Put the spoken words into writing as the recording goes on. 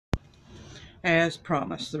As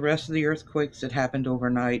promised, the rest of the earthquakes that happened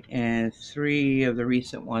overnight and three of the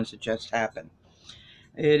recent ones that just happened.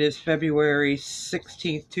 It is February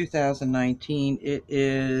 16th, 2019. It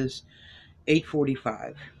is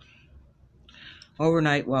 8:45.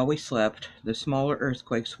 Overnight while we slept, the smaller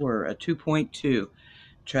earthquakes were a 2.2,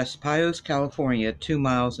 Tres Payos, California, 2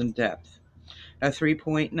 miles in depth. A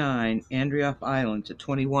 3.9, Andreoff Islands at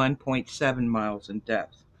 21.7 miles in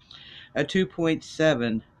depth. A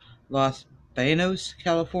 2.7, Los Banos,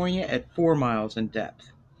 California at 4 miles in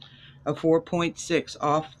depth. A 4.6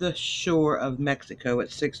 off the shore of Mexico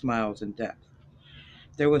at 6 miles in depth.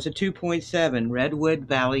 There was a 2.7 Redwood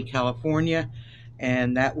Valley, California,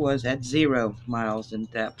 and that was at 0 miles in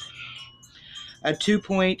depth. A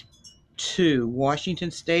 2.2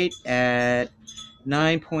 Washington State at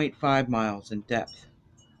 9.5 miles in depth.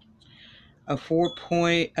 A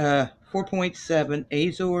 4.7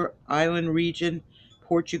 Azore Island region,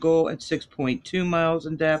 Portugal at 6.2 miles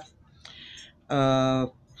in depth.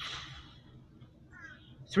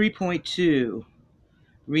 3.2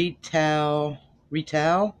 Retal,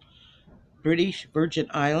 British Virgin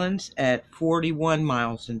Islands at 41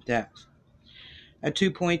 miles in depth. A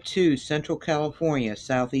 2.2 Central California,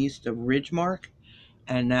 southeast of Ridgemark,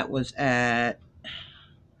 and that was at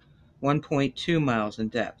 1.2 miles in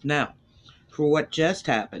depth. Now, for what just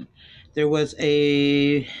happened, there was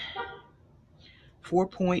a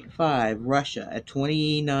 4.5 Russia at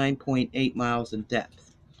 29.8 miles in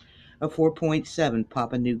depth. A 4.7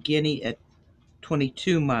 Papua New Guinea at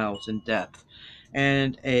 22 miles in depth.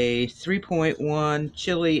 And a 3.1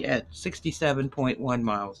 Chile at 67.1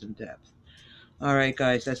 miles in depth. All right,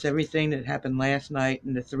 guys, that's everything that happened last night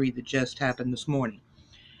and the three that just happened this morning.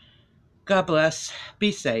 God bless.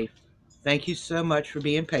 Be safe. Thank you so much for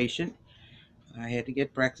being patient. I had to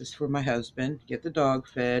get breakfast for my husband, get the dog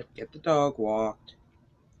fed, get the dog walked,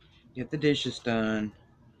 get the dishes done,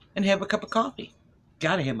 and have a cup of coffee.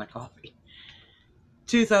 Gotta have my coffee.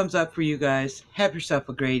 2 thumbs up for you guys. Have yourself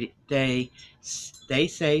a great day. Stay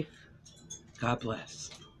safe. God bless.